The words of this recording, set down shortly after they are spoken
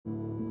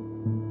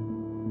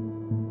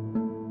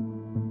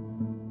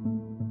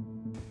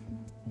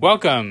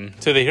Welcome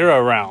to the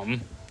Hero Realm.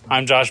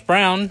 I'm Josh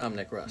Brown. I'm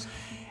Nick Rust.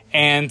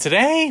 And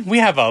today we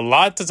have a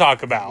lot to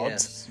talk about.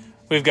 Yes.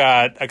 We've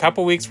got a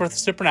couple weeks worth of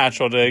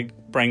Supernatural to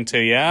bring to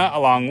you,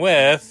 along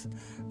with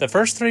the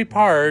first 3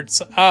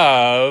 parts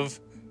of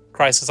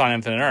Crisis on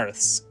Infinite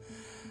Earths.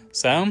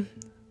 So,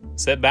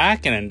 sit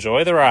back and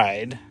enjoy the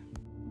ride.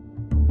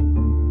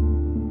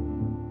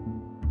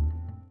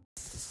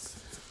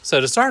 So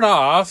to start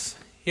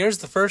off, here's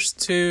the first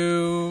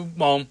 2,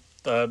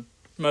 the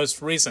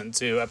most recent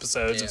 2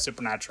 episodes of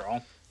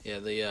Supernatural.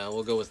 Yeah,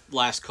 we'll go with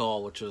Last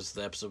Call, which was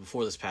the episode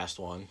before this past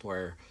one,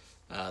 where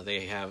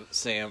they have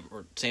Sam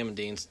and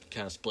Dean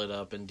kind of split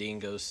up, and Dean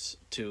goes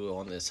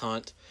on this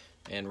hunt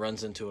and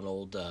runs into an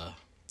old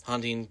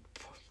hunting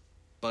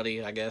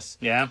buddy, I guess.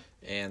 Yeah.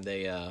 And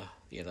they are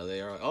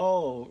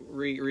like,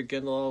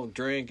 rekindle,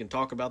 drink, and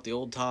talk about the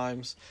old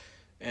times.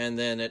 And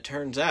then it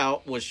turns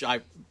out, which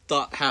I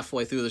thought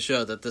halfway through the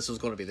show that this was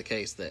going to be the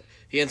case, that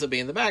he ends up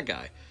being the bad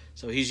guy.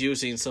 So he's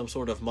using some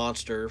sort of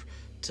monster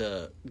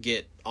to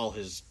get all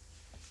his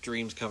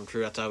dreams come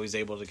true. That's how he's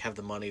able to have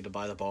the money to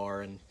buy the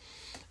bar and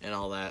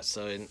all that.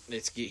 So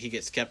he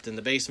gets kept in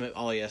the basement.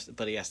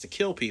 But he has to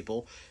kill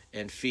people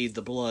and feed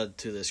the blood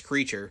to this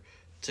creature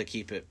to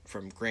keep it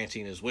from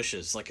granting his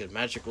wishes, like a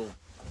magical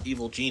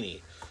evil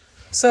genie.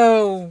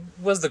 So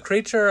was the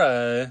creature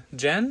a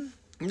djinn?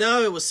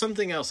 No, it was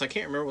something else. I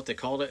can't remember what they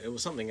called it. It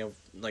was something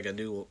like a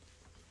new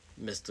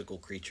mystical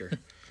creature.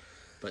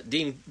 But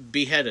Dean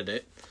beheaded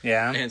it.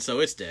 Yeah. And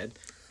so it's dead.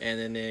 And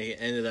then they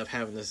ended up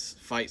having this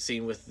fight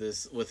scene with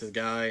this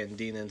guy, and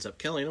Dean ends up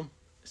killing him.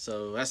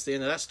 So that's the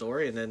end of that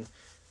story. And then,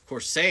 of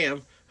course,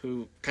 Sam,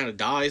 who kind of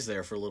dies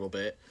there for a little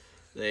bit,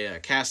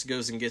 Cass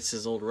goes and gets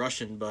his old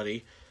Russian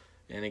buddy,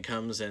 and he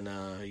comes and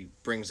he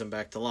brings him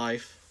back to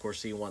life. Of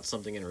course, he wants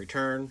something in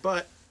return,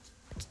 but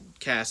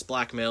Cass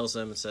blackmails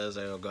him and says,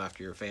 "I'll go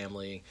after your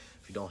family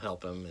if you don't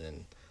help him."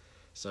 And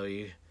so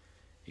he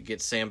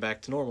gets Sam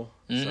back to normal.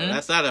 Mm-hmm. So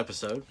that's that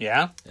episode.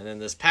 Yeah. And then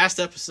this past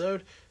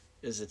episode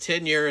is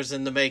 10 years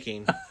in the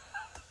making.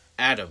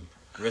 Adam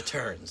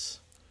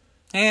returns.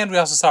 And we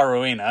also saw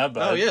Rowena.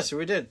 But... Oh, yes,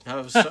 we did. I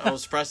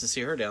was surprised to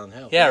see her down in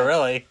hell. Yeah,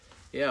 really.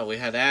 Yeah, we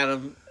had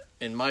Adam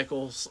and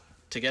Michael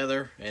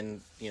together, and,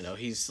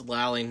 he's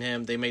allowing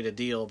him. They made a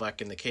deal back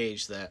in the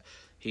cage that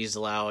he's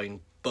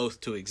allowing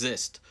both to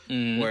exist.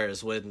 Mm-hmm.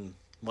 Whereas when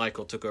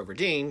Michael took over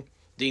Dean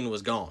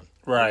was gone.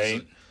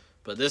 Right.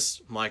 But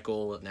this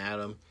Michael and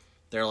Adam,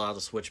 they're allowed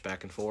to switch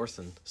back and forth,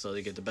 and so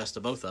they get the best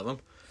of both of them.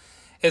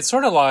 It's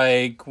sort of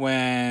like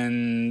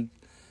when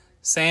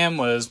Sam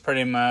was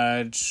pretty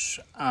much...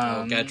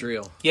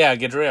 Gadriel. Yeah,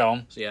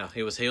 Gadriel. So, yeah,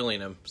 he was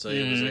healing him, so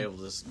he was able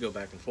to go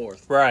back and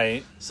forth.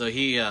 Right. So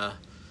he's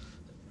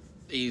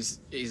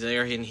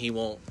there, and he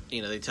won't...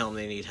 they tell him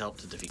they need help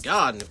to defeat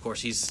God, and of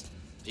course he's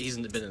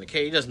been in the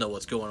cave. He doesn't know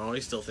what's going on.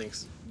 He still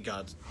thinks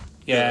God's...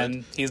 Yeah,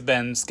 and he's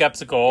been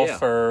skeptical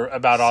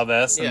about all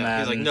this. Yeah, and then...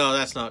 he's like, no,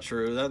 that's not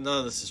true. None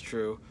of this is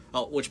true.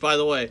 Oh, which, by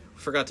the way,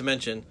 forgot to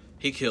mention,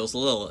 he kills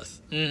Lilith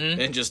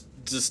and just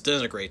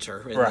disintegrates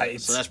her.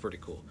 Right. So that's pretty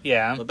cool.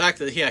 Yeah. But back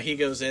to he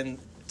goes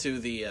into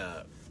the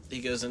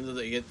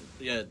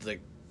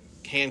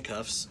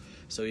handcuffs,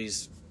 so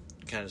he's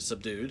kind of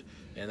subdued,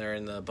 and they're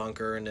in the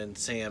bunker, and then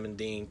Sam and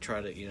Dean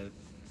try to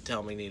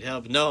tell him he need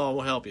help. No, I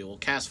won't help you. Well,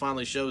 Cass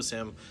finally shows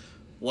him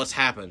what's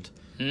happened.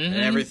 And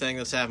everything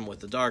that's happened with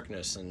the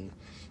darkness and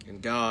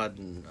God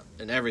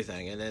and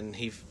everything. And then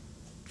he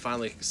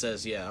finally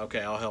says, yeah, okay,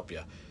 I'll help you.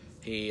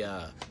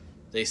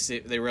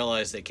 They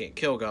realize they can't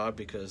kill God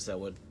because that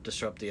would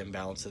disrupt the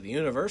imbalance of the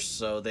universe,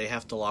 so they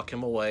have to lock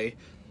him away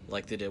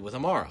like they did with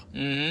Amara.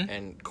 Mm-hmm.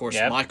 And, of course,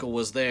 Michael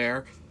was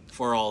there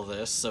for all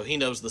this, so he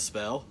knows the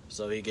spell.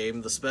 So he gave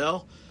him the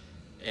spell,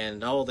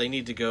 and they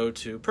need to go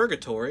to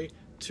Purgatory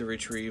to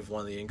retrieve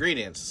one of the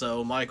ingredients.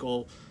 So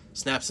Michael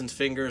snaps his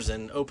fingers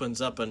and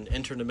opens up an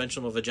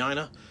interdimensional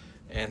vagina,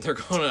 and they're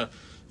going to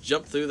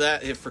jump through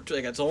that.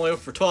 It's only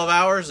for 12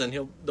 hours,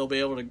 and they'll be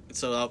able to...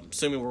 So I'm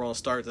assuming we're going to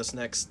start this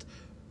next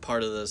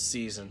part of the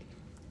season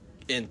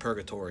in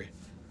Purgatory,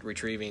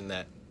 retrieving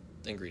that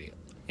ingredient.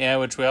 Yeah,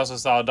 which we also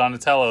saw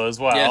Donatello as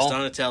well. Yes,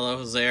 Donatello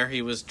was there.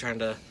 He was trying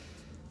to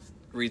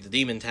read the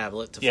demon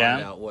tablet to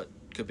find out what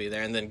could be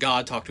there, and then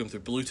God talked to him through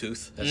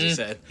Bluetooth, as he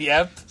said.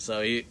 Yep.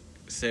 So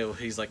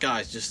he's like,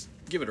 guys, just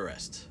give it a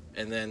rest.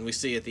 And then we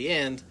see at the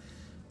end,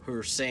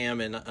 Sam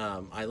and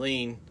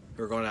Eileen,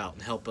 who are going out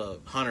and help a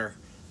hunter,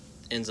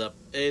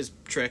 is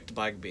tricked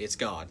by it's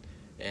God,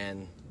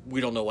 and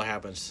we don't know what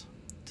happens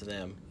to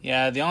them.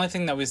 Yeah, the only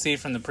thing that we see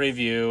from the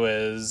preview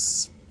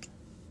is,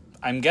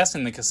 I'm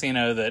guessing, the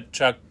casino that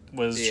Chuck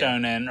was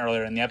shown in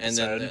earlier in the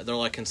episode. And then they're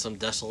like in some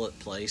desolate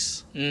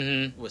place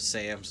with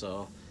Sam,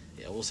 so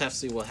we'll have to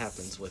see what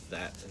happens with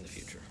that in the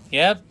future.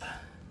 Yep.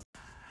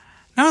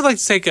 Now I'd like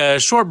to take a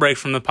short break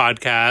from the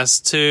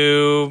podcast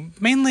to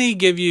mainly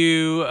give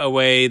you a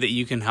way that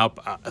you can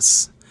help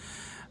us.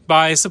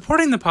 By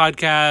supporting the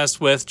podcast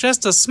with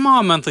just a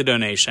small monthly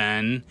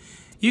donation,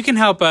 you can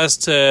help us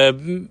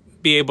to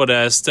be able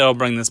to still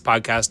bring this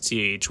podcast to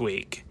you each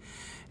week.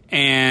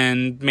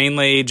 And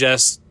mainly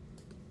just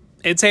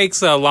it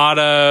takes a lot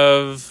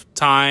of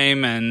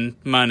time and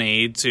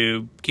money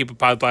to keep a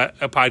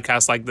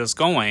podcast like this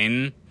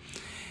going.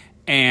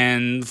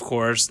 And, of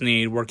course,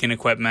 need working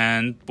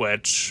equipment,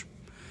 which,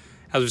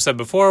 as we said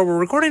before, we're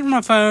recording from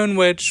a phone,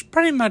 which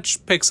pretty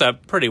much picks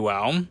up pretty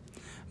well.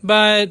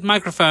 But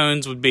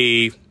microphones would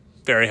be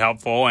very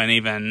helpful,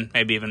 and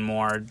maybe even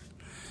more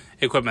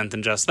equipment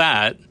than just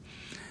that.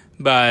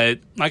 But,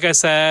 like I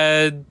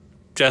said,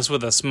 just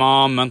with a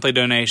small monthly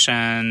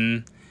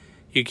donation,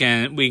 you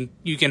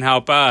can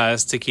help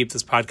us to keep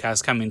this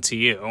podcast coming to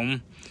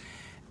you.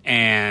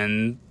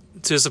 And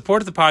to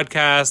support the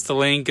podcast, the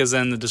link is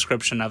in the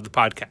description of the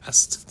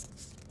podcast.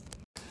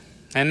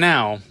 And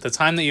now, the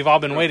time that you've all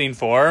been waiting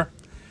for,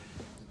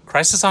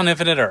 Crisis on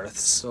Infinite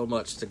Earths. So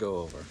much to go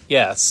over.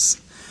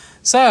 Yes.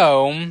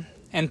 So,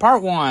 in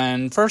part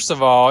 1, first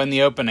of all, in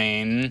the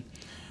opening,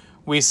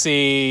 we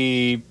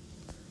see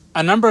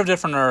a number of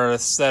different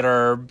Earths that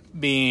are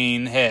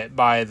being hit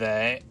by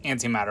the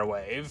antimatter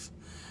wave.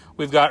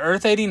 We've got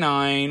Earth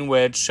 89,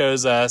 which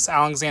shows us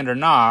Alexander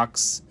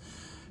Knox,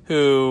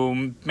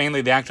 who,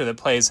 mainly the actor that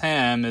plays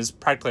him, is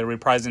practically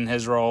reprising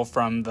his role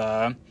from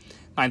the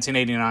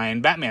 1989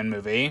 Batman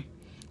movie,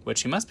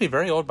 which he must be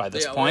very old by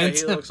this point.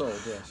 Yeah, he looks old,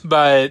 yes.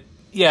 But,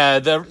 yeah,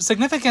 the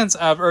significance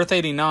of Earth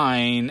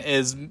 89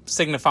 is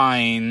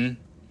signifying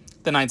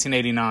the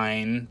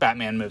 1989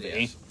 Batman movie.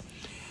 Yes.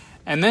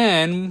 And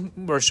then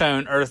we're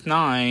shown Earth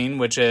 9,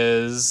 which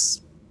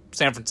is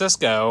San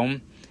Francisco,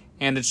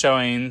 and it's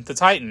showing the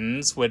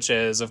Titans, which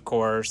is, of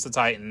course, the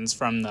Titans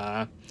from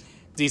the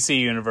DC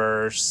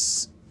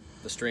Universe.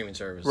 The streaming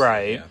service.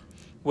 Right. Yeah.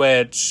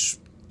 Which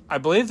I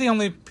believe the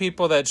only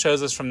people that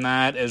shows us from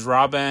that is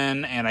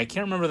Robin, and I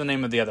can't remember the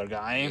name of the other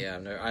guy. Yeah,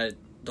 no, I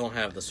don't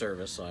have the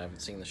service, so I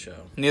haven't seen the show.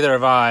 Neither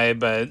have I,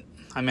 but,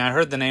 I mean, I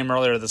heard the name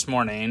earlier this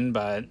morning,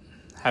 but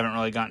haven't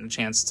really gotten a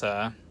chance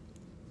to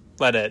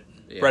let it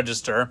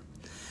register.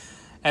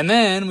 And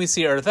then we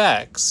see Earth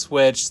X,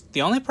 which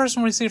the only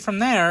person we see from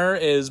there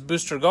is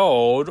Booster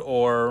Gold,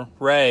 or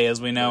Ray,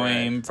 as we know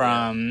him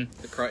from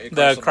the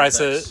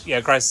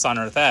Crisis on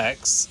Earth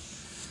X.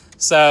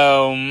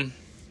 So,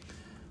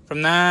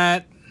 from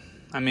that,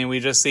 I mean, we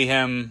just see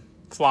him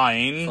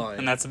flying.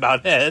 And that's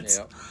about it.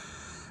 Yep.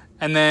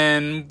 And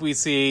then we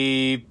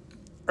see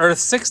Earth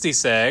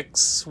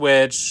 66,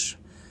 which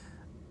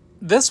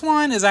this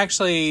one is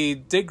actually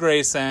Dick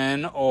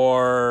Grayson,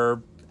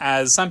 or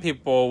as some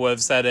people would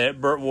have said it,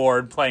 Burt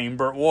Ward playing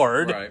Burt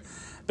Ward. Right.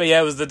 But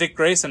yeah, it was the Dick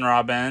Grayson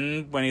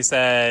Robin when he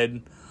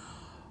said,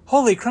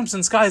 "Holy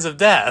crimson skies of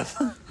death."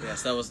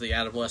 Yes, that was the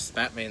Adam West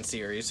Batman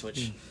series,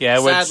 which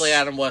sadly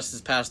Adam West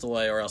has passed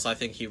away, or else I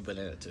think he'd been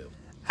in it too.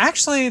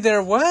 Actually,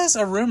 there was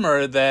a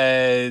rumor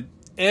that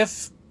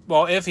if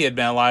he had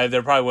been alive,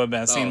 there probably would have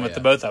been a scene with the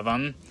both of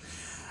them.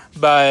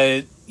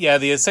 But yeah,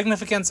 the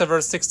significance of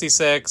Earth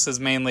 66 is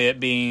mainly it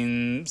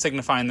being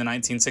signifying the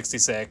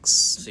 1966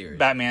 series.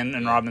 Batman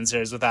and Robin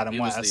series with Adam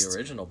West. It was the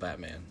original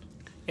Batman.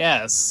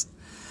 Yes.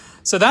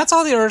 So that's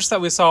all the Earths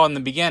that we saw in the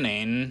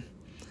beginning.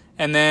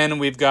 And then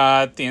we've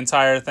got the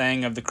entire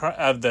thing of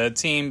the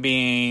team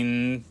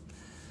being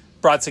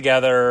brought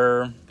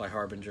together by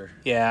Harbinger.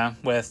 Yeah,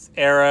 with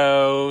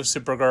Arrow,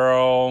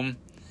 Supergirl,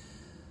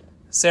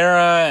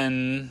 Sarah,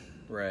 and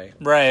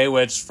Ray,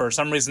 which for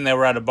some reason they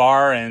were at a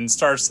bar in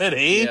Star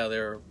City. Yeah, they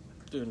were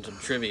doing some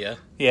trivia.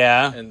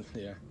 Yeah. And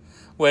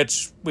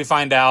which we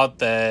find out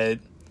that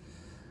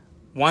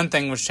one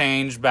thing was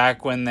changed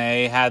back when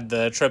they had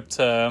the trip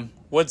to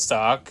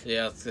Woodstock.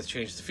 Yeah, they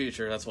changed the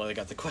future. That's why they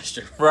got the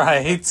question.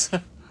 Right.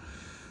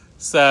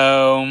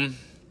 So,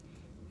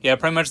 yeah,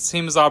 pretty much the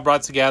team is all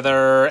brought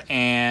together,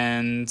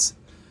 and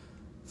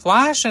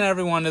Flash and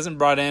everyone isn't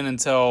brought in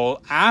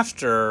until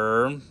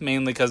after,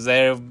 mainly because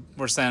they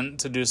were sent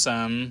to do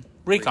some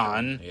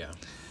recon. Yeah.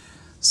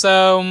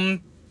 So,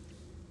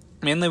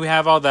 mainly we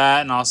have all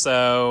that, and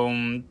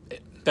also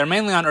they're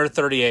mainly on Earth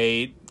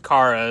 38,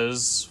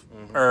 Kara's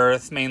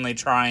Earth, mainly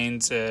trying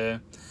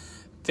to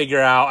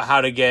figure out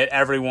how to get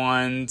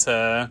everyone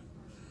to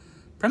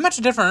pretty much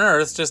a different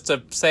Earth just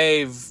to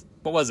save,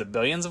 what was it,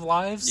 billions of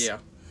lives? Yeah.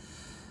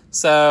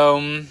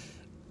 So,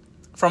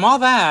 from all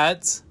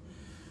that,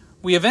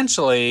 we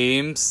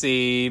eventually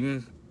see,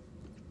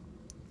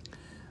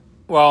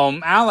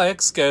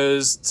 Alex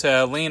goes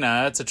to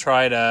Lena to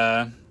try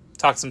to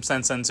talk some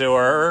sense into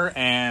her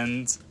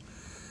and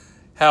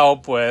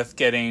help with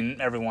getting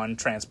everyone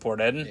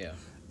transported. Yeah.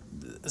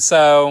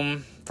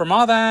 So, from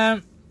all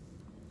that,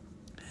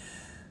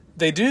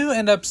 they do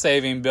end up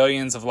saving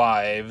billions of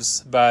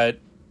lives, but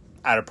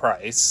at a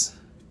price.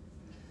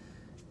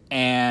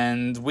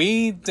 And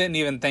we didn't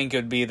even think it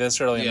would be this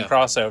early in the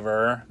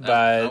crossover, but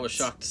I was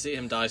shocked to see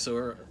him die so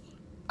early.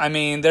 I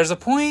mean, there's a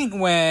point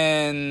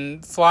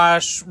when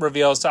Flash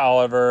reveals to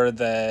Oliver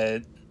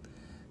that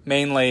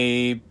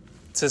mainly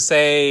to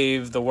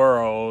save the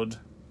world,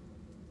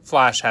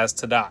 Flash has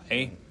to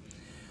die.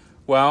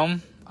 Well,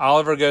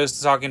 Oliver goes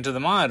to talking to the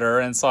Monitor,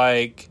 and it's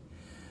like,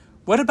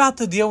 What about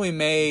the deal we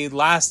made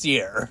last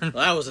year? Well,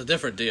 that was a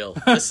different deal.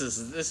 This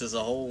is a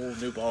whole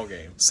new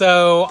ballgame.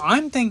 So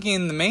I'm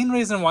thinking the main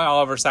reason why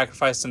Oliver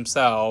sacrificed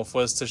himself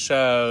was to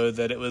show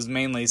that it was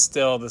mainly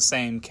still the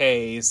same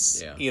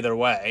case either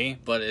way.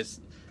 But it's,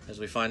 as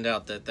we find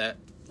out, that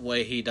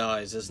way he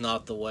dies is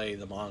not the way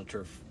the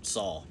Monitor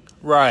saw.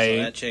 Right.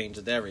 So that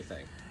changed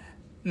everything.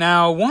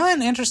 Now,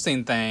 one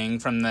interesting thing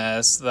from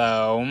this,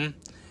 though...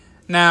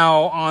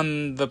 Now,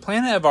 on the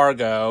planet of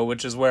Argo,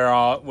 which is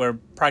where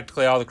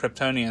practically all the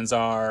Kryptonians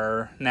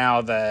are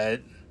now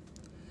that,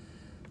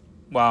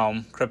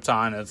 well,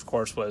 Krypton, of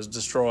course, was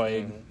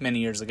destroyed many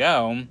years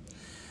ago.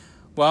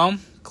 Well,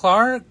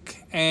 Clark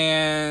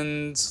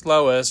and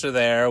Lois are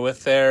there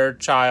with their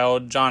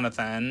child,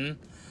 Jonathan,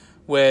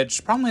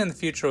 which probably in the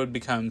future would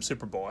become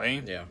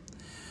Superboy. Yeah.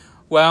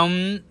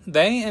 Well,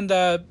 they end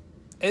up...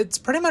 It's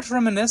pretty much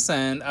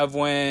reminiscent of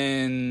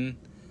when...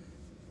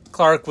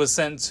 Clark was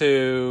sent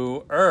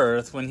to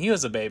Earth when he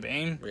was a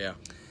baby. Yeah.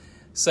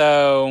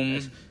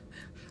 So...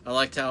 I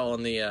liked how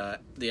on the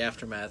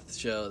Aftermath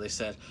show they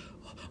said,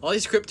 all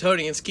these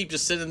Kryptonians keep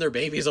just sending their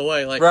babies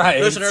away. Like,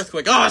 there's an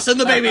earthquake. Oh,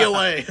 send the baby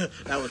away!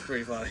 That was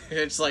pretty funny.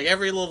 It's like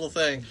every little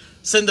thing,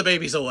 send the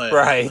babies away.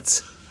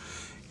 Right.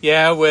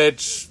 Yeah,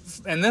 which,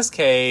 in this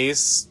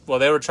case, well,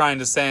 they were trying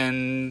to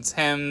send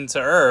him to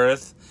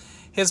Earth.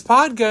 His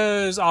pod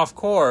goes off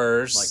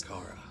course. Like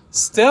Kara.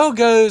 Still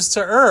goes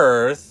to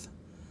Earth.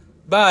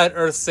 But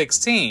Earth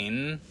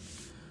 16,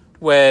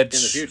 which...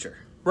 In the future.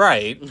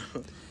 Right.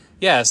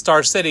 Yeah,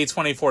 Star City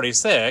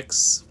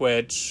 2046,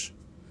 which...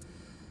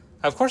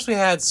 Of course, we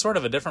had sort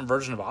of a different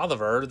version of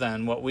Oliver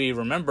than what we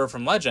remember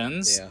from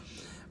Legends. Yeah.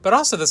 But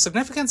also, the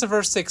significance of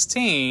Earth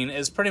 16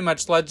 is pretty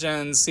much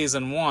Legends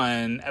Season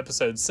 1,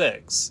 Episode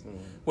 6,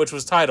 which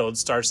was titled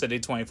Star City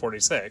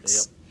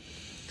 2046. Yep.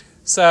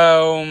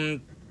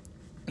 So,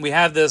 we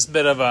have this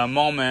bit of a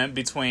moment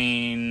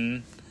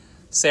between...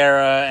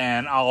 Sarah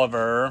and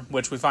Oliver,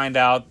 which we find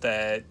out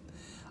that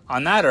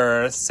on that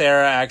Earth,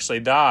 Sarah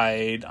actually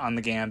died on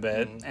the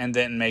Gambit and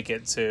didn't make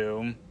it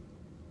to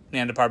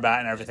Nanda Parbat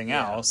and everything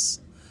else.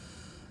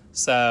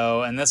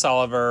 So, and this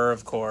Oliver,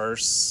 of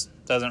course,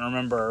 doesn't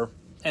remember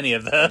any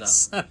of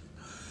this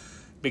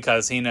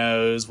because he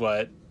knows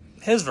what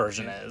his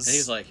version is. And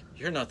he's like,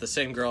 you're not the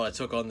same girl I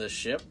took on this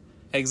ship.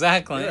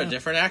 Exactly. You're a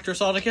different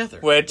actress altogether.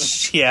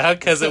 Which, yeah,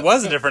 because it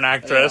was a different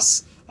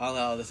actress. Oh,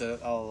 no, this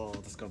is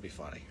going to be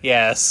funny.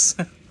 Yes.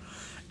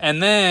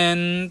 And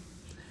then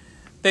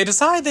they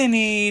decide they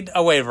need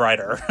a Wave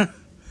Rider.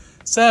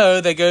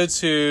 So they go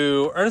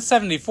to Earth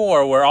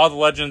 74, where all the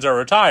Legends are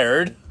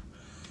retired.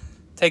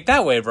 Take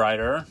that Wave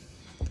Rider.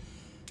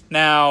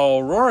 Now,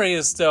 Rory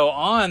is still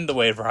on the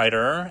Wave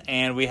Rider,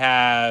 and we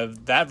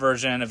have that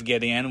version of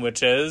Gideon,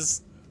 which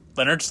is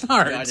Leonard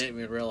Snart. Yeah, I didn't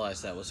even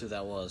realize that was who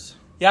that was.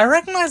 Yeah, I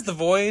recognized the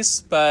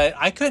voice, but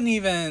I couldn't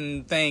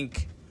even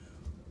think...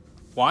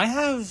 Why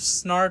have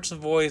Snart's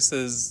voice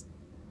as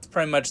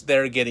pretty much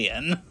their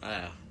Gideon?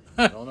 I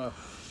don't know.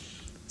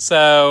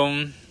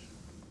 So,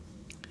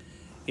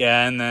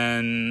 yeah, and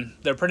then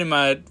they're pretty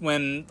much...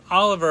 When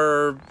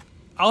Oliver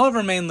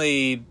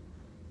mainly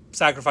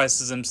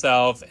sacrifices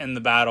himself in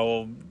the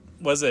battle...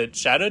 Was it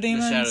Shadow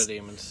Demons? The Shadow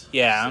Demons.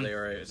 Yeah.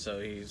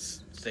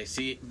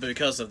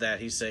 Because of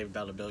that, he saved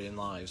about 1 billion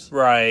lives.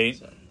 Right.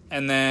 So.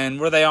 And then,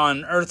 were they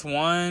on Earth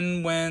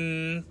 1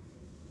 when...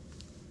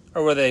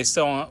 Or were they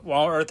still on...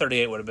 Well, Earth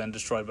 38 would have been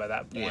destroyed by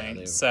that point.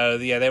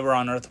 Yeah, they were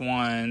on Earth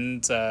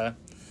 1 to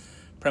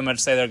pretty much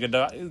say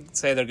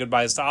their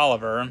goodbyes to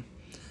Oliver.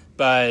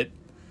 But,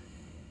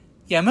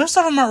 yeah, most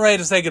of them aren't ready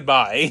to say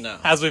goodbye,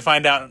 as we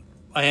find out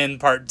in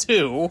Part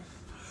 2.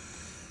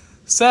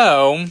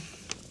 So,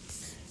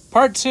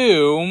 Part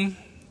 2,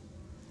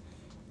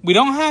 we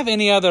don't have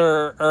any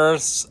other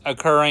Earths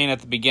occurring at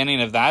the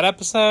beginning of that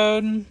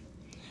episode,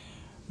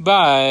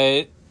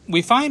 but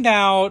we find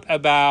out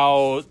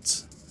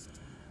about...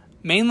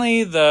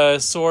 Mainly the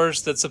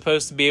source that's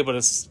supposed to be able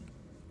to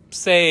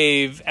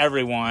save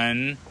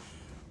everyone,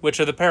 which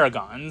are the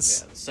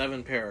Paragons. Yeah, the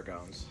 7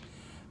 Paragons.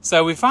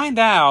 So we find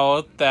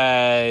out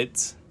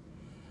that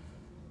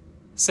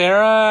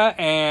Sarah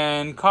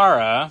and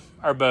Kara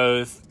are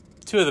both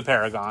 2 of the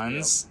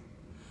Paragons. Yep.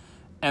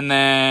 And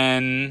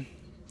then...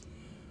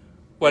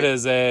 What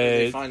is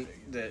it?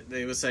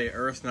 They would say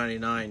Earth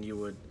 99 you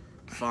would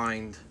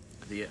find...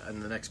 in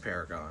the next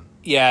Paragon.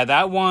 Yeah,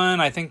 that one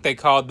I think they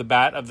called the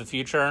Bat of the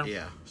Future.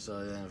 Yeah,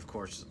 so then of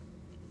course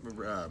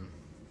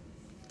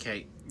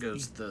Kate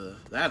goes to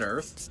that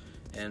Earth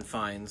and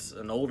finds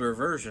an older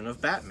version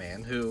of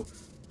Batman who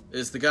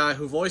is the guy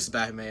who voiced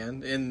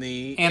Batman in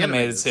the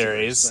animated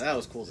series. So that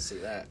was cool to see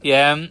that.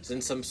 Yeah. It's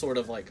in some sort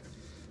of like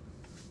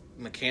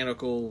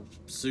mechanical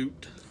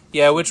suit.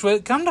 Yeah, which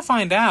would come to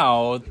find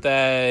out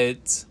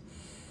that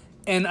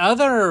in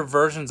other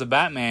versions of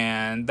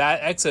Batman,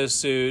 that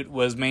exosuit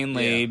was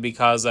mainly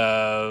because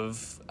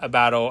of a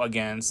battle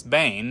against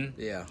Bane.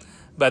 Yeah.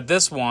 But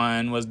this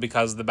one was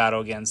because of the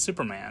battle against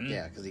Superman.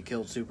 Yeah, because he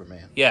killed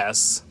Superman.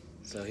 Yes.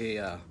 So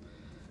they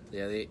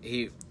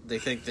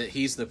think that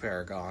he's the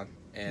Paragon,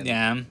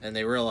 And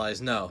they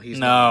realize, no, he's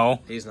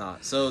not. He's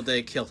not. So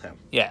they killed him.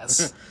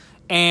 Yes.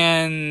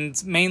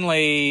 And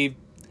mainly,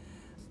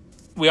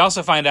 we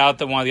also find out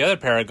that one of the other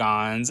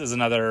Paragons is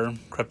another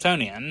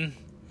Kryptonian.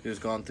 Who's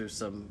gone through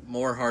some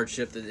more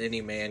hardship than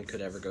any man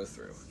could ever go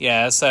through.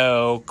 Yeah,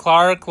 so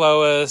Clark,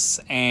 Lois,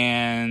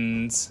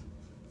 and...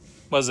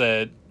 Was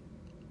it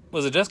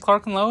just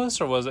Clark and Lois,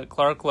 or was it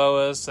Clark,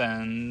 Lois,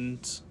 and...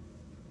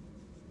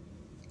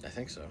 I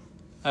think so.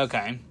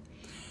 Okay.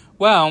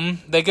 Well,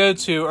 they go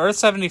to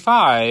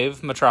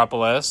Earth-75,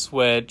 Metropolis,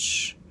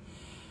 which...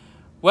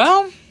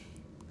 Well,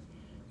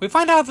 we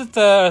find out that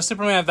the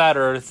Superman of that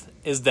Earth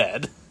is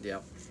dead.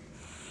 Yep.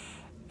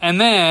 And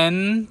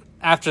then,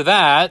 after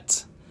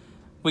that...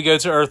 We go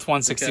to Earth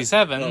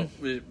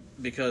 167.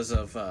 Because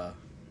of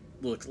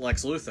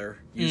Lex Luthor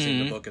using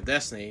the Book of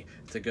Destiny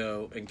to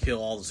go and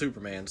kill all the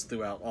Supermans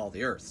throughout all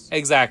the Earths.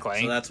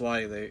 Exactly. So that's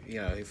why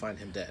they find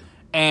him dead.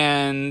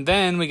 And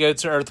then we go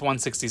to Earth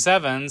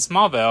 167,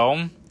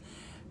 Smallville,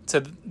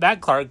 to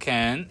that Clark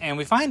Kent, and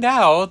we find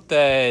out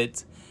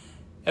that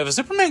if a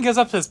Superman gives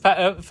up if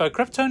a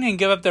Kryptonian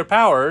give up their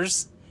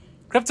powers,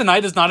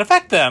 kryptonite does not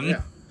affect them.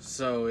 Yeah.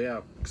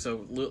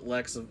 So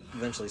Lex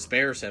eventually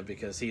spares him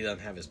because he doesn't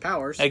have his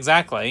powers.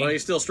 Exactly. But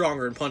he's still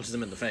stronger and punches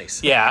him in the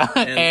face. Yeah,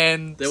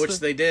 which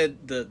they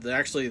did. The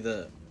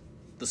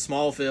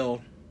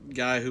Smallville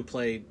guy who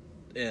played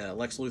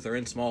Lex Luthor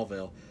in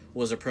Smallville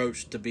was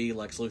approached to be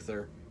Lex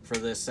Luthor for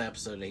this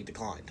episode, and he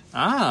declined.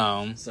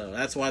 Oh, so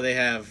that's why they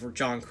have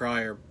John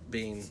Cryer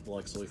being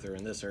Lex Luthor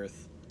in this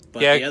Earth,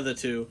 but the other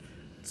two,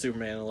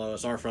 Superman and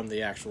Lois, are from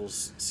the actual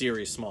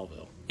series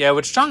Smallville. Yeah,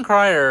 which John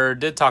Cryer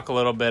did talk a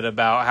little bit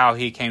about how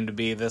he came to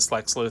be this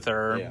Lex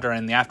Luthor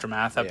during the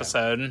Aftermath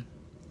episode. Yeah.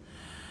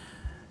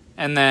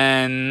 And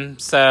then,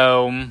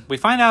 so, we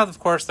find out, of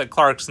course, that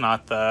Clark's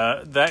not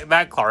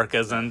that Clark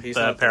isn't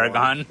the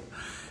Paragon.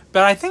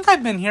 But I think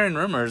I've been hearing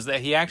rumors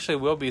that he actually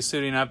will be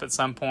suiting up at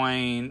some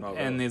point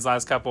in these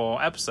last couple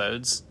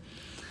episodes.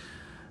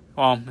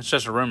 Well, it's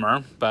just a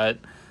rumor, but...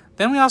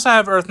 Then we also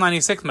have Earth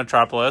 96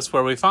 Metropolis,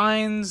 where we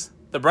find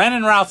the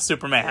Brandon Routh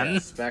Superman.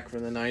 Yes, back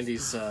from the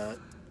 90s...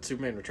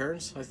 Superman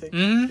Returns, I think.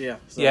 Mm-hmm. Yeah.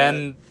 So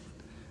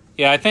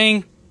I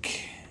think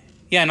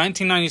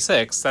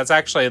 1996. That's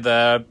actually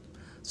the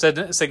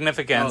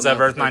significance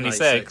of Earth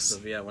 96.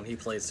 When he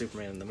played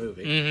Superman in the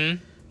movie.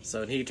 Mm-hmm.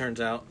 So he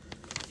turns out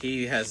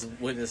he has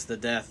witnessed the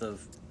death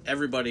of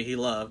everybody he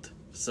loved.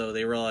 So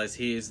they realize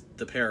he's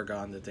the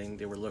Paragon, the thing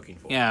they were looking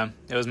for. Yeah,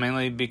 it was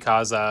mainly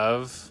because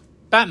of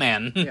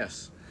Batman.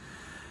 Yes.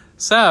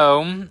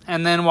 So,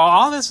 and then while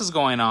all this is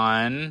going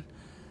on,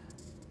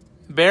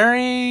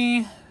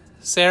 Barry,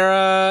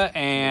 Sarah,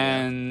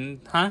 and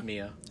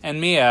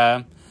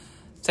Mia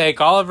take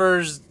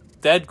Oliver's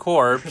dead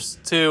corpse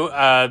to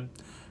an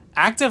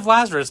active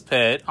Lazarus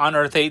pit on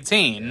Earth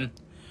 18,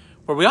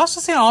 where we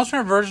also see an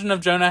alternate version of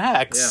Jonah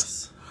Hex.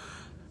 Yes.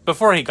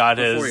 Before he got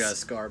his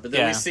scar, but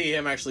then we see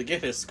him actually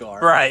get his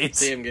scar. Right.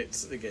 See him get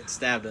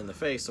stabbed in the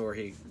face, or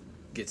he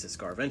gets his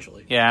scar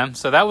eventually. Yeah,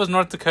 so that was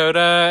North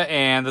Dakota,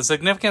 and the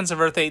significance of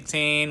Earth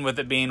 18, with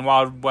it being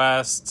Wild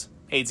West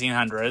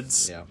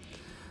 1800s. Yeah.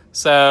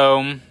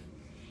 So...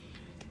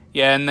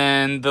 Yeah, and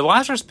then the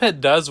Lazarus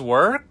Pit does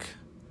work,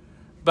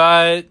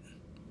 but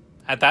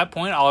at that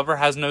point, Oliver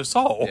has no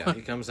soul. Yeah,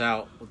 he comes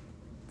out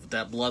with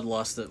that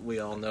bloodlust that we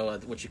all know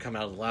what you come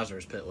out of the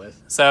Lazarus Pit with.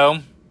 So,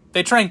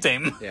 they tranked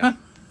him. Yeah.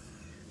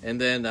 And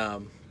then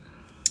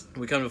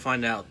we come to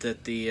find out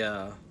that the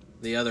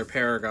other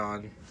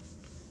Paragon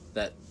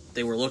that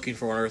they were looking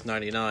for on Earth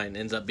 99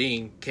 ends up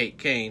being Kate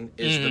Kane,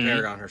 is the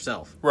Paragon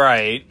herself.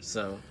 Right.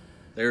 So,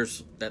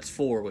 that's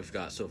 4 we've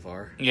got so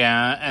far.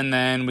 Yeah, and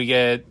then we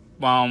get...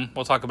 Well,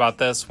 we'll talk about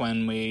this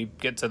when we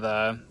get to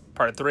the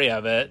part 3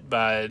 of it,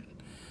 but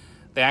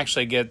they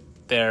actually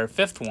get their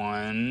 5th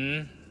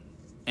one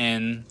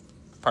in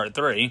part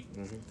 3.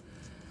 Mm-hmm.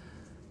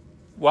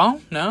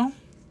 Well, no.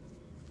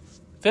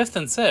 5th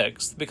and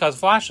 6th, because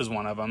Flash is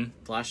one of them.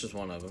 Flash is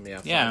one of them,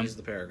 yeah. Yeah. He's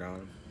the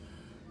Paragon.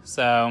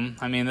 So,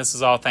 I mean, this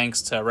is all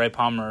thanks to Ray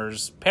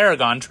Palmer's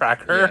Paragon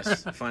tracker.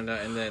 Yes, find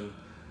out, and then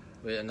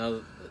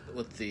another,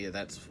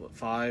 that's what,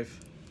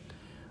 5?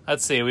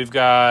 Let's see, we've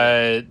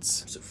got...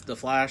 The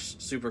Flash,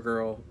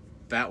 Supergirl,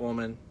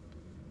 Batwoman...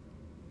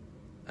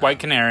 White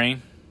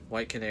Canary,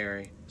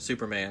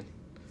 Superman.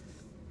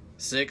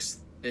 6th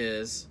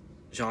is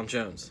John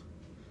Jones.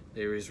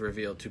 He's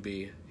revealed to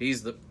be...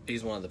 He's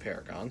one of the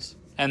Paragons.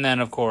 And then,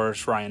 of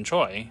course, Ryan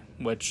Choi,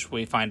 which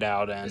we find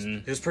out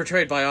in... Who's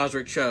portrayed by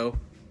Osric Cho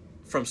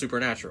from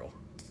Supernatural.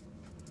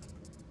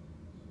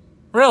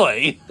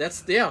 Really? You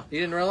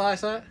didn't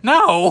realize that?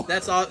 No!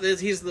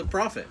 He's the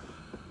Prophet.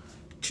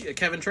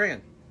 Kevin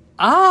Tran.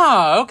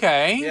 Ah,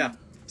 okay. Yeah.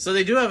 So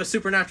they do have a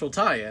Supernatural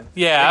tie-in.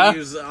 Yeah. He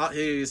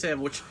use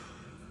him, which...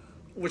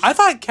 I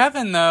thought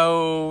Kevin,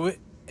 though...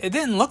 It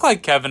didn't look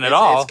like Kevin at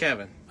all. It's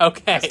Kevin.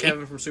 Okay. It's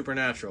Kevin from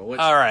Supernatural.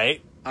 All right.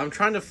 I'm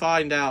trying to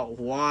find out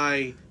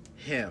why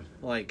him.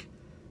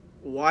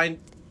 Why...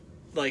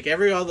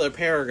 every other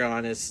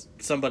Paragon is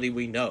somebody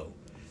we know.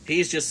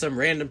 He's just some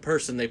random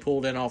person they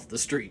pulled in off the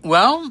street.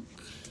 Well,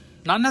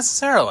 not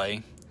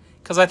necessarily.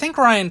 Because I think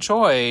Ryan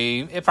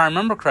Choi, if I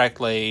remember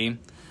correctly,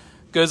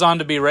 goes on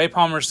to be Ray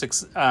Palmer's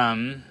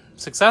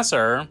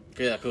successor.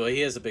 Yeah, cool.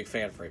 He is a big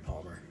fan of Ray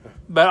Palmer.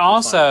 But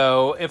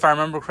also, if I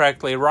remember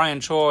correctly, Ryan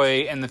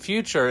Choi in the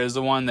future is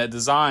the one that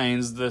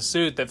designs the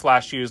suit that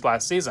Flash used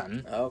last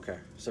season. Oh, okay.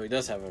 So he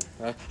does have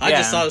a... I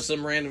just thought it was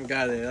some random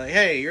guy that, like,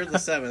 hey, you're the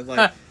 7th.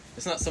 Like,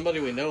 it's not somebody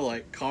we know,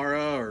 like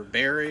Kara or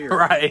Barry.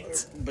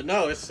 Right. But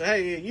no, it's,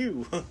 hey,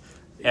 you.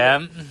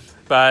 Yeah.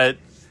 But,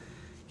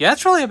 yeah,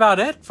 that's really about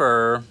it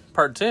for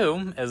part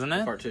 2, isn't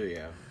it? Part 2,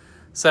 yeah.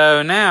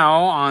 So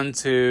now, on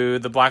to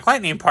the Black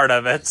Lightning part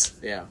of it.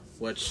 Yeah,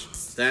 which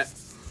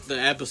the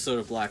episode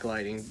of Black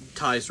Lightning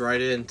ties right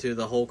into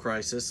the whole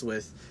crisis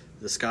with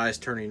the skies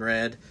turning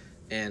red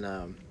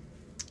and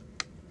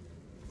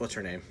what's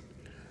her name?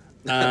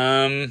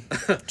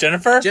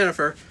 Jennifer?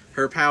 Jennifer.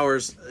 Her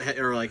powers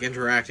are like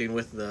interacting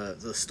with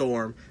the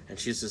storm, and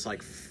she's just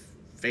like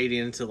fading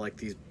into like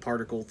these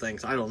particle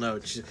things. I don't know.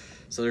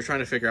 So they're trying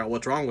to figure out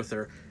what's wrong with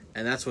her,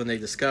 and that's when they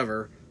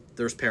discover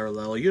there's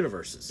parallel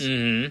universes.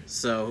 Mm-hmm.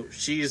 So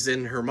she's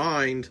in her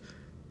mind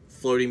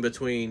floating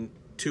between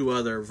 2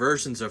 other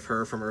versions of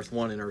her from Earth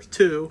 1 and Earth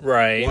 2.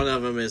 Right. One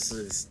of them is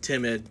this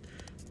timid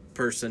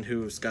person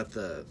who's got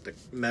the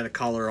meta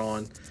collar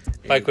on.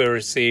 Like we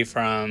receive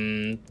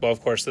from, well,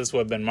 of course, this would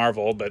have been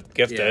Marvel, but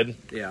Gifted.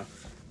 Yeah.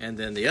 And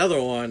then the other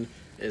one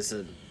is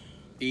an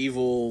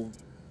evil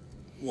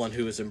one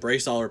who has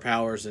embraced all her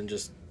powers and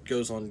just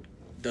goes on,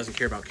 doesn't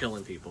care about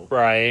killing people.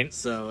 Right.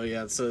 So,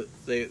 yeah, so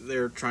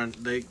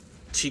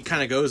she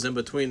kind of goes in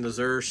between the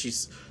Xur.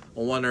 She's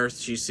on one Earth,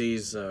 she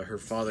sees her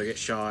father get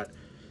shot.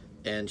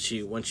 And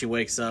when she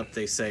wakes up,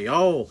 they say,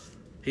 "Oh,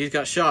 he's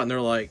got shot," and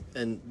they're like,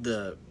 and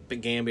the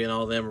Big Gambi and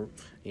all of them,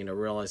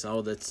 realize,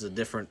 "Oh, that's a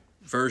different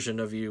version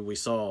of you we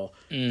saw."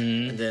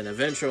 Mm-hmm. And then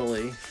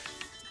eventually,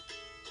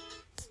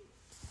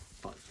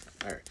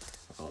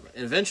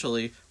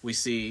 we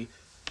see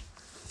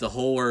the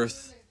whole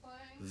Earth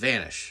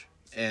vanish,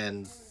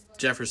 and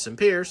Jefferson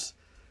Pierce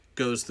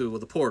goes through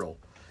with a portal,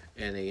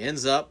 and he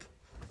ends up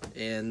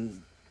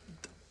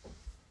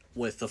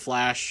with the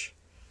Flash.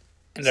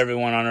 And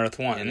everyone on Earth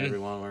 1.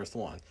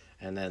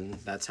 And then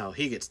that's how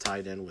he gets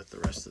tied in with the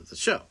rest of the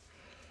show.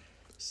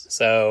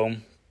 So,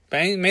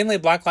 mainly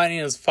Black Lightning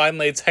is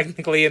finally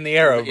technically in the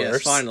Arrowverse.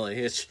 Yes,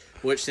 finally.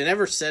 Which they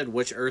never said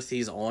which Earth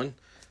he's on.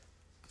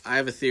 I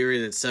have a theory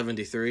that it's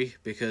 73,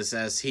 because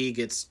as he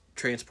gets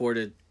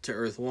transported to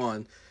Earth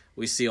 1,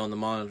 we see on the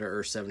monitor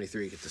Earth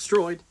 73 get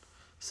destroyed.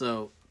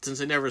 So, since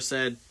they never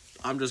said,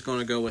 I'm just going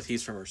to go with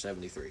he's from Earth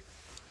 73.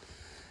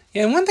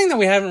 Yeah, and one thing that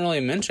we haven't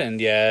really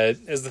mentioned yet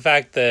is the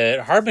fact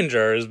that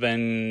Harbinger has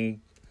been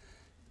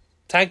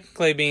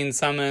technically being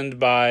summoned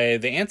by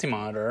the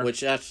Anti-Monitor.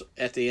 Which at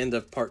the end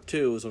of part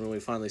 2 is when we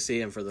finally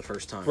see him for the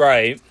first time.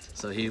 Right.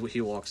 So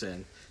he walks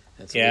in.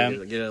 And so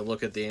we get a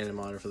look at the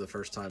Anti-Monitor for the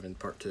first time in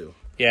part 2.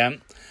 Yeah.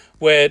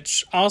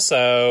 Which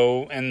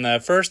also, in the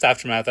first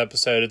Aftermath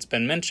episode, it's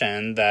been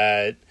mentioned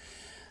that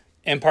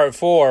in part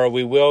 4,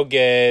 we will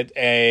get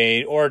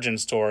a origin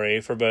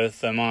story for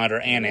both the Monitor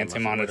and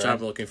Anti-Monitor. Which I'm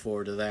looking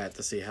forward to that,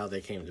 to see how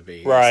they came to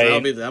be. Right. So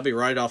that'll be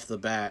right off the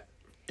bat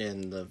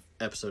in the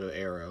episode of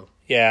Arrow.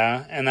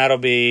 Yeah, and that'll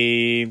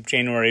be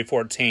January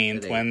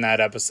 14th when that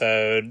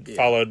episode,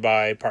 followed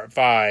by part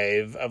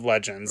 5 of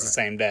Legends the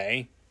same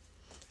day.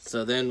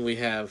 So then we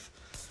have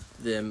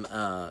them,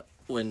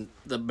 when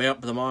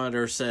the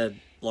Monitor said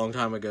a long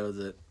time ago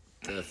that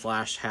the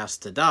Flash has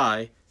to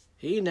die,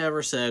 he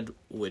never said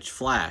which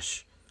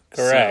Flash.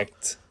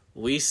 Correct. So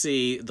we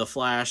see the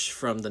Flash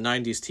from the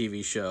 90s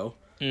TV show,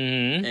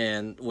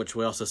 and which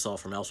we also saw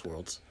from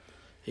Elseworlds.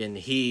 And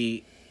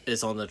he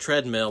is on the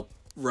treadmill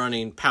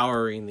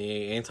powering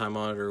the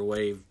Anti-Monitor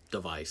wave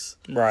device.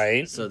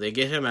 Right. So they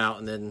get him out,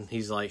 and then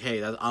he's like, hey,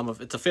 it's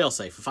a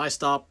failsafe. If I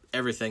stop,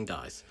 everything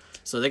dies.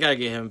 So they got to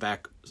get him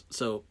back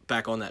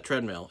on that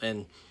treadmill.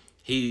 And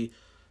he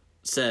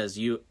says,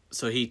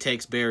 so he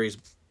takes Barry's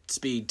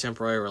speed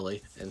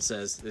temporarily and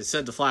says, they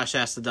said the Flash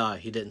has to die.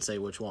 He didn't say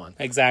which one.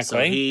 Exactly.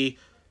 So he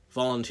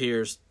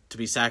volunteers to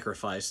be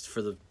sacrificed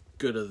for the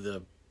good of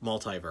the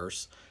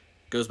multiverse.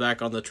 Goes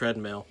back on the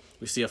treadmill.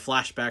 We see a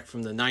flashback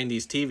from the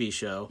 90s TV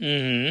show.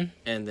 Mm-hmm.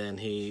 And then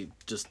he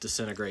just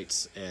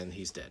disintegrates and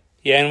he's dead.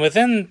 Yeah, and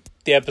within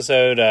the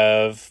episode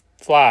of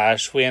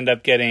Flash, we end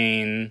up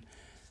getting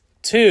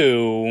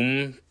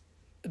two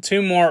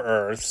more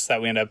Earths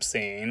that we end up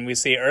seeing. We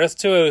see Earth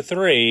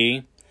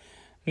 203,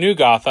 New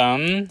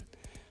Gotham,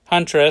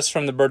 Huntress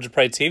from the Birds of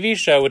Prey TV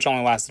show, which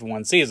only lasted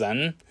one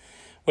season,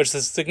 which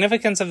the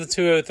significance of the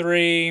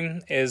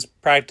 203 is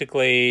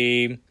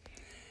practically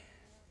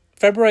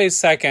February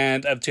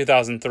 2nd of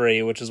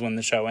 2003, which is when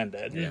the show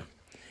ended. Yeah.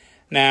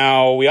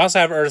 Now, we also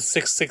have Earth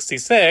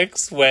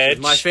 666, which...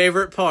 My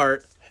favorite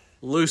part,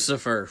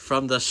 Lucifer,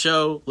 from the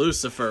show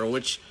Lucifer,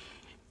 which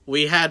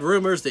we had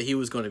rumors that he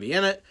was going to be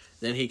in it.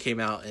 Then he came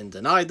out and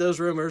denied those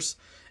rumors.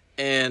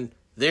 And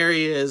there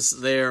he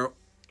is there,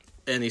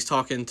 and he's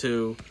talking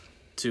to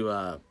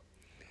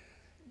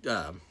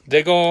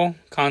Diggle,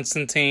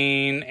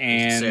 Constantine,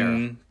 and...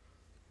 Sarah.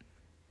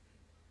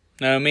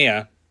 No,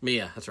 Mia.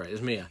 Mia, that's right.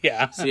 It's Mia.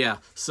 Yeah.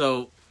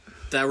 So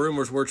that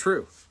rumors were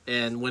true.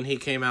 And when he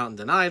came out and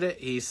denied it,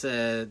 he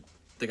said,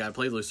 the guy who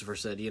played Lucifer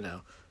said, he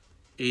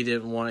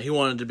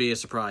wanted to be a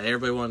surprise.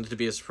 Everybody wanted it to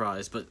be a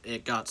surprise, but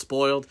it got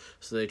spoiled,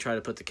 so they tried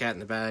to put the cat in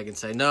the bag and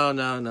say, no,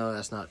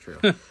 that's not true.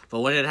 But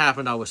when it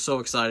happened, I was so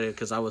excited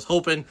because I was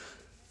hoping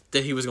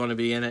that he was going to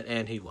be in it,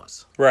 and he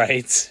was.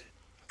 Right.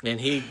 And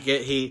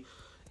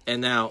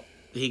now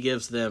he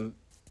gives them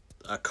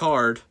a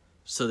card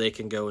so they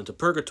can go into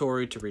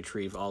purgatory to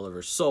retrieve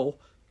Oliver's soul,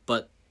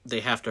 but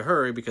they have to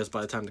hurry because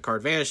by the time the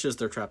card vanishes,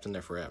 they're trapped in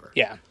there forever.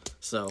 Yeah.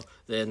 So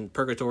then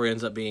purgatory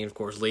ends up being, of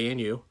course, Lee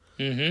and you.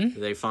 Mm-hmm.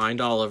 They find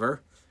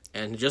Oliver,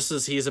 and just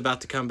as he's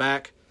about to come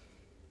back,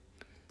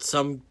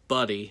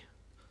 somebody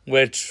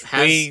which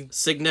has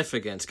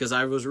significance, because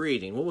I was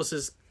reading. What was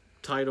his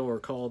title or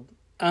called?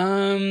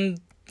 A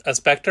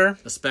specter.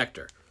 A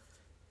specter.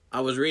 I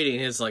was reading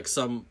his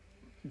some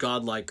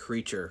godlike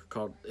creature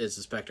called is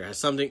a specter has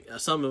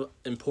some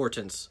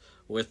importance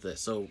with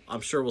this. So I'm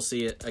sure we'll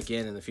see it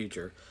again in the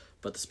future.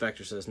 But the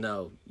specter says,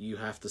 no, you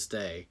have to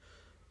stay.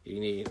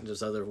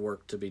 There's other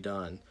work to be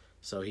done.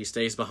 So he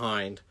stays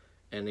behind,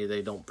 and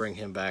they don't bring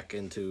him back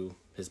into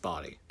his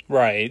body.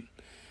 Right.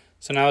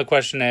 So now the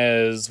question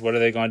is, what are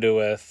they going to do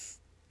with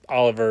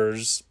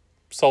Oliver's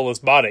soulless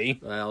body?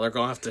 Well, they're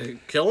going to have to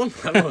kill him.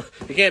 I don't know.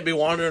 He can't be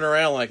wandering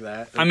around like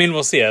that. I mean,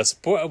 we'll see a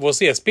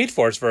Speed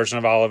Force version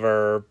of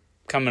Oliver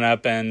coming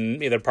up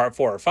in either part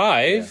 4 or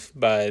 5,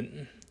 but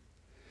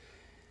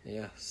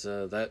yeah.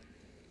 So that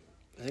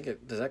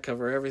does that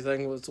cover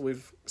everything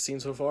we've seen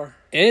so far?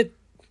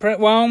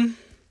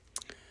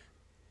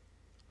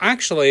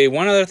 Actually,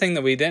 one other thing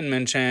that we didn't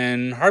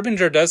mention,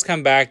 Harbinger does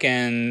come back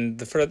in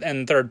the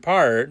third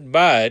part,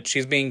 but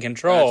she's being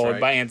controlled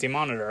by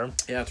Anti-Monitor.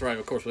 Yeah, that's right.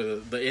 Of course,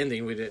 with the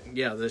ending, we didn't.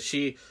 Yeah, that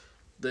she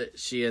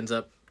ends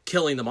up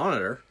killing the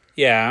Monitor.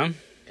 Yeah.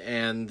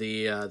 And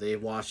they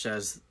watch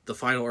as the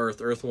final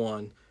Earth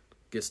 1,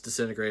 gets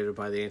disintegrated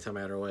by the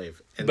antimatter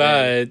wave.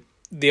 But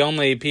the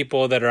only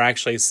people that are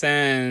actually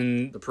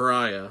the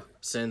Pariah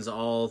sends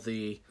all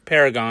the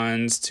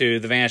Paragons to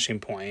the vanishing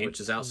point, which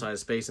is outside of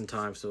space and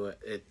time, so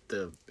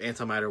the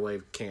antimatter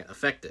wave can't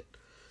affect it.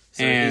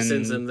 So he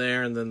sends them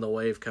there, and then the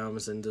wave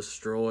comes and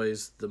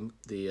destroys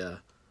the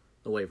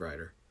Wave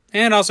Rider.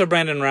 And also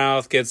Brandon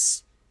Routh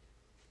gets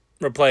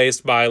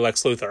replaced by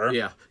Lex Luthor.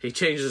 Yeah, he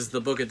changes the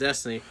Book of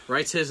Destiny,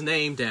 writes his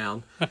name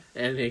down,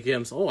 and he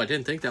gives, I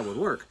didn't think that would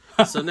work.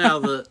 So now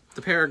the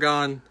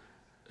Paragon,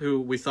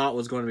 who we thought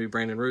was going to be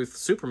Brandon Routh,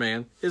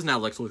 Superman, is now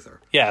Lex Luthor.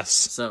 Yes.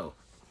 So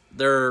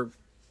there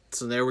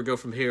we go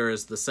from here,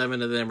 as the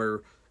 7 of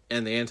them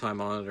and the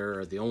Anti-Monitor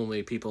are the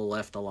only people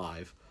left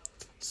alive.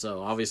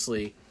 So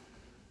obviously,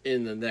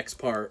 in the next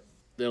part,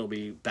 they'll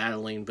be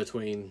battling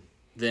between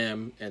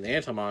them and the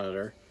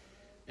Anti-Monitor.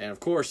 And of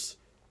course,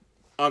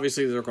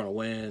 obviously they're going to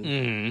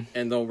win,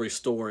 and they'll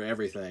restore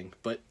everything.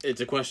 But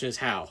the question is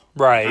how.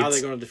 Right. How are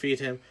they going to defeat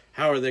him?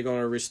 How are they going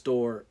to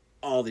restore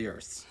all the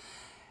Earths?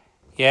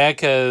 Yeah,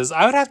 because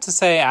I would have to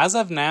say, as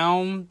of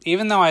now,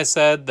 even though I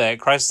said that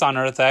Crisis on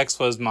Earth X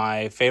was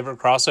my favorite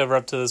crossover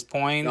up to this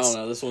point... Oh,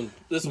 no, this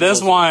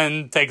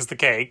one takes the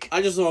cake.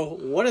 I just know,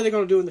 what are they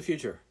going to do in the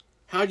future?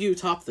 How do you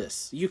top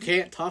this? You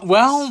can't top this.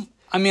 Well,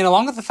 I mean,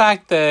 along with the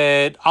fact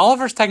that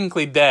Oliver's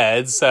technically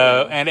dead,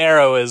 and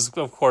Arrow is,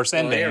 of course,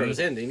 ending. Well, Arrow's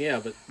ending,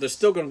 yeah, but there's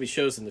still going to be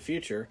shows in the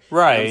future.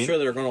 Right. I'm sure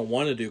they're going to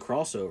want to do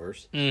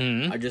crossovers.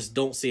 Mm-hmm. I just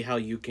don't see how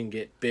you can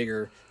get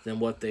bigger than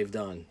what they've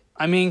done.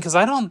 I mean, because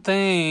I don't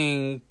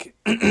think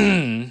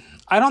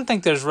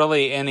there's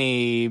really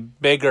any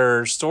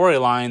bigger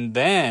storyline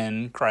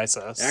than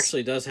Crisis. It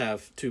actually does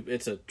have two.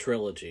 It's a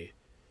trilogy.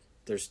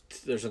 There's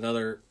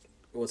another.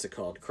 What's it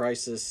called?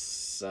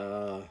 Crisis.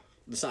 I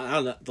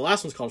don't know. The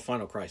last one's called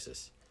Final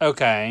Crisis.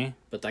 Okay.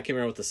 But I can't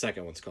remember what the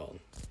second one's called.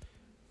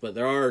 But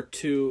there are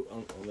two.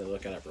 Let me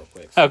look it up real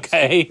quick.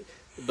 Okay.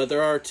 But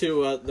there are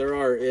two.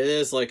 It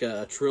is like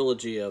a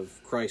trilogy of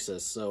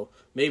Crisis. So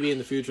maybe in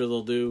the future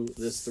they'll do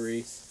this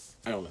 3.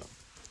 I don't know.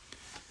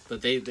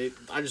 But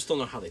I just don't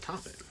know how they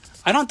top it.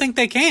 I don't think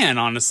they can,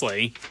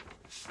 honestly.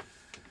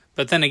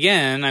 But then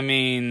again, I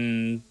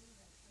mean,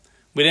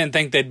 we didn't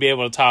think they'd be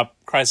able to top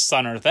Crisis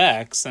on Earth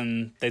X,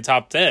 and they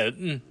topped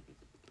it.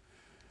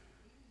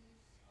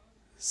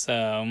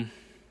 So.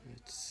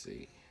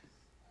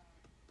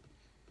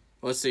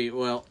 Let's see.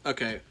 Well,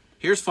 okay.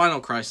 Here's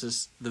Final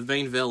Crisis. The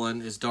main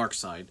villain is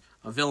Darkseid.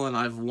 A villain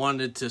I've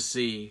wanted to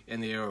see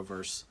in the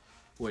Arrowverse.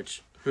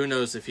 Which, who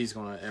knows if he's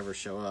going to ever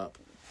show up.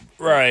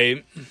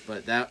 Right.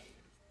 But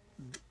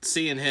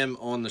seeing him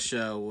on the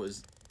show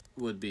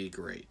would be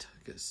great,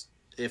 because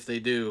if they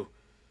do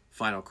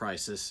Final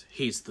Crisis,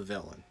 he's the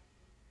villain.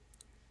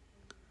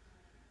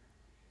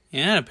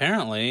 Yeah,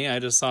 apparently. I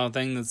just saw a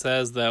thing that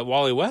says that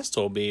Wally West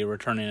will be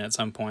returning at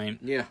some point.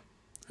 Yeah.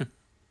 How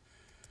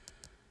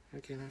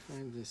can I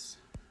find this?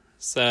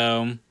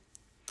 So,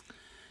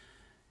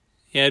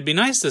 yeah, it'd be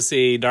nice to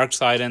see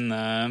Darkseid in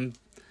the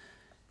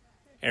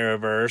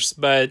Arrowverse,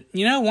 but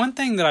one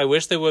thing that I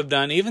wish they would have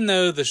done, even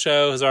though the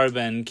show has already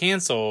been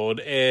canceled,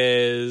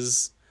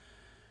 is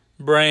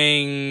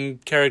bring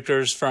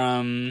characters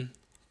from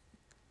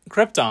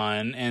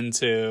Krypton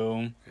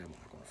into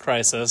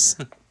Crisis.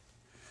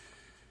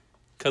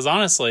 Because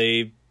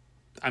honestly,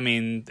 I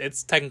mean,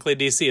 it's technically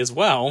DC as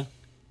well.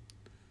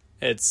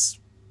 It's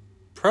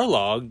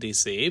prologue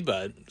DC,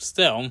 but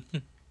still.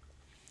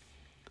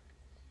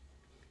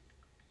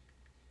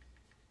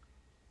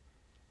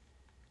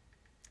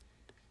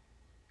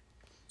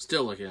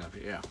 Still looking up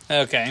here,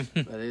 yeah. Okay.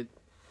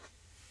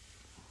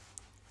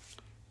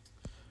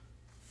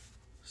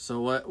 So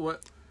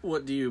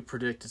what do you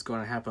predict is going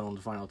to happen on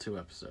the final 2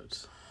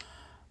 episodes?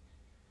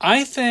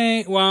 I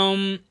think,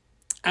 well,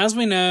 as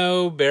we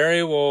know,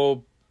 Barry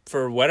will,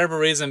 for whatever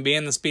reason, be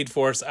in the Speed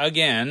Force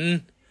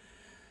again.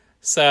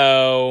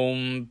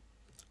 So,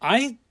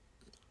 I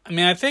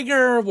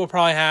figure we'll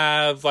probably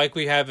have, like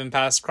we have in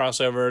past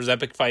crossovers,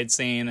 epic fight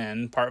scene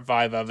and part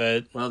 5 of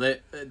it. Well,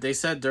 they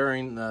said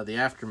during the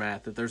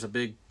aftermath that there's a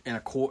big in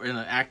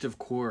an active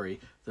quarry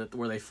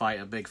where they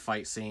fight a big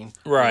fight scene.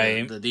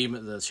 Right.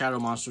 The shadow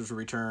monsters will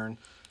return,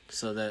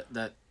 so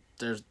that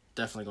there's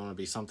definitely going to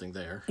be something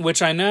there.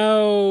 Which I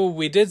know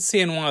we did see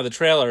in one of the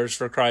trailers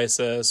for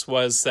Crisis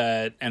was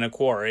set in a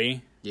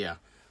quarry. Yeah.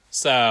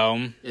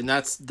 So. And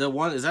that's the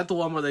one. Is that the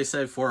one where they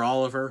said for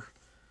Oliver?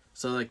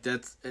 So like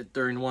that's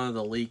during one of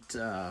the leaked.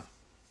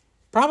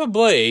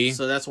 Probably.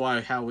 So that's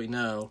how we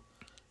know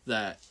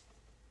that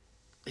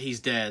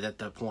he's dead at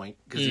that point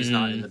because he's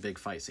not in the big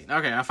fight scene.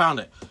 Okay, I found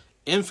it.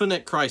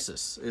 Infinite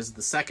Crisis is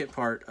the second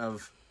part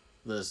of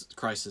the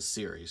Crisis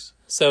series.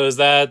 So is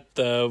that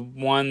the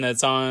one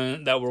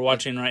that we're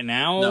watching right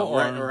now? No,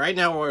 right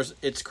now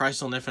it's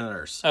Crisis on Infinite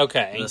Earths.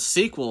 Okay. The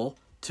sequel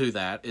to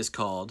that is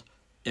called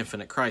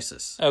Infinite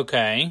Crisis.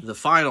 Okay. The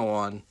final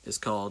one is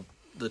called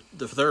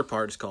the third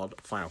part is called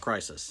Final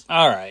Crisis.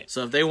 All right.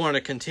 So if they want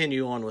to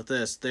continue on with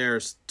this,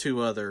 there's 2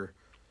 other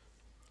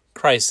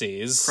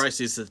crises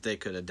that they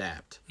could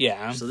adapt.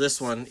 Yeah. So this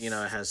one, it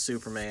has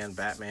Superman,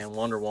 Batman,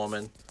 Wonder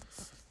Woman.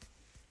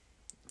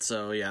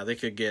 So yeah, they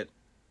could get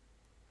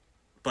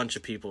a bunch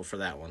of people for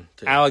that one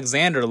too.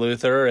 Alexander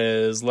Luthor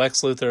is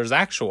Lex Luthor's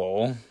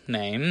actual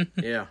name.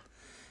 Yeah.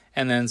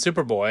 And then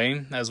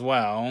Superboy as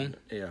well.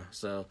 Yeah.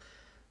 So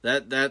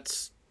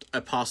that's a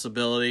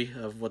possibility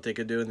of what they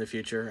could do in the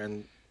future,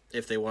 and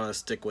if they want to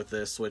stick with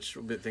this, which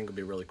I think would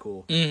be really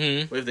cool.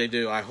 Mm-hmm. If they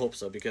do, I hope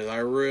so, because I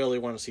really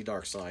want to see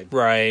Darkseid.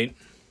 Right.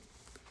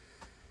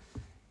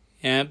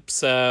 Yep,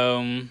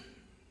 so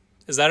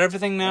is that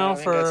everything now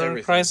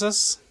for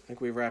Crisis? I think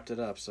we've wrapped it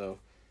up, so.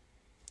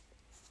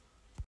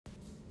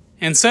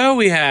 And so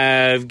we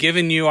have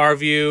given you our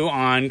view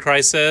on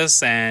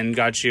Crisis and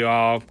got you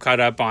all caught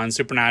up on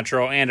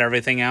Supernatural and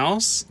everything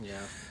else. Yeah.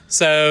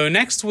 So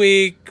next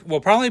week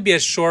will probably be a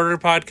shorter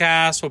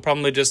podcast. We'll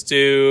probably just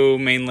do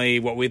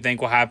mainly what we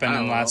think will happen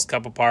in the last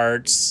couple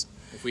parts.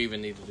 If we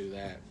even need to do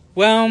that.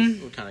 Well,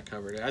 we kind of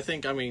covered it. I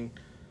think,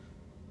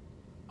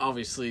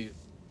 obviously,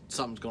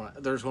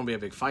 there's going to be a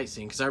big fight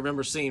scene, because I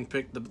remember seeing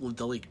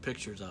the leaked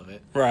pictures of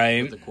it.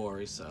 Right. With the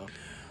quarry, so.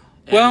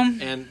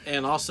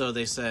 And also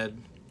they said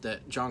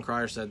that John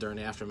Cryer said during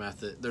the aftermath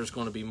that there's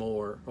going to be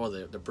more, or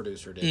the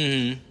producer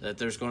did, that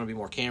there's going to be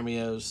more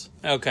cameos.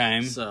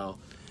 Okay. So.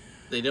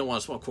 They didn't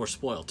want to, of course,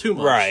 spoil too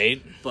much.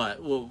 Right. But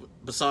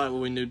besides what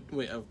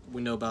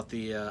we know about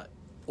the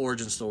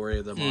origin story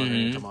of the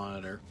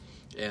Monitor,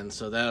 and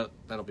so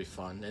that'll be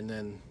fun. And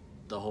then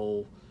the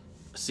whole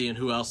seeing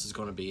who else is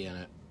going to be in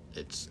it.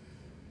 It's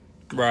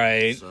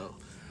right. So,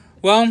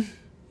 well,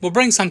 we'll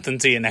bring something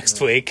to you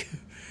next week.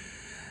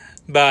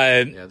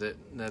 But yeah,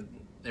 that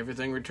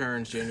everything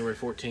returns January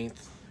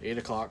 14th,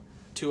 8:00,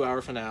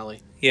 2-hour finale.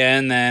 Yeah,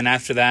 and then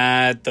after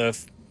that,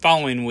 the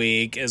following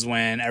week is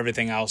when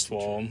everything else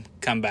will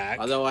come back.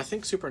 Although I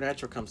think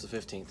Supernatural comes the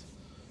 15th.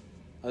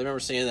 I remember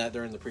seeing that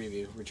during the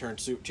preview. Return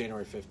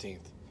January 15th.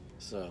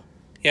 So.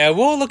 Yeah,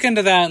 we'll look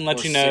into that and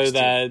let you know 16th.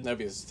 that. That'd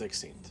be the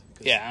 16th.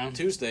 Yeah.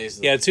 Tuesday's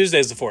the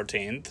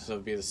 14th. So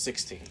it'd be the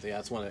 16th. Yeah,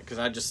 that's when because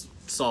I just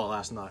saw it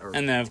last night.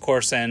 And then, of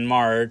course, in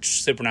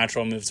March,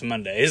 Supernatural moves to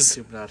Mondays.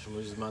 Supernatural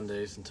moves to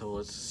Mondays until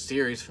its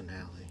series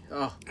finale.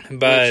 Oh.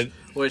 But.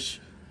 Which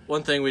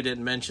one thing we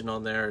didn't mention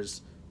on there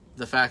is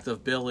the fact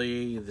of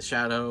Billy, the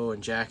Shadow,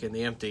 and Jack in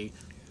the Empty.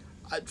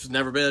 It's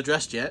never been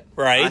addressed yet.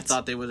 Right. I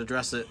thought they would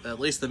address it at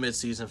least the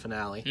mid-season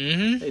finale.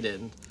 Mm-hmm. They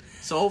didn't.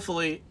 So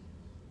hopefully,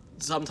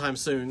 sometime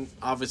soon,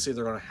 obviously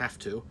they're going to have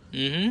to.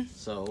 Mm-hmm.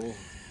 So.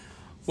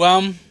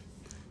 Well,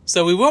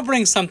 so we will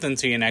bring something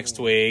to you next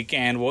week,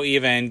 and we'll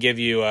even give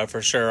you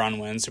for sure on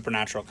when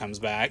Supernatural comes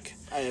back.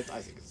 I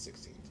think it's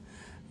 16th.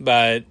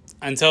 But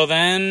until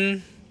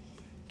then,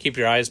 keep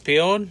your eyes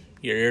peeled,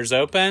 your ears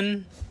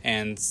open,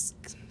 and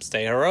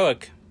stay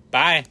heroic.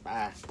 Bye.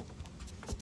 Bye.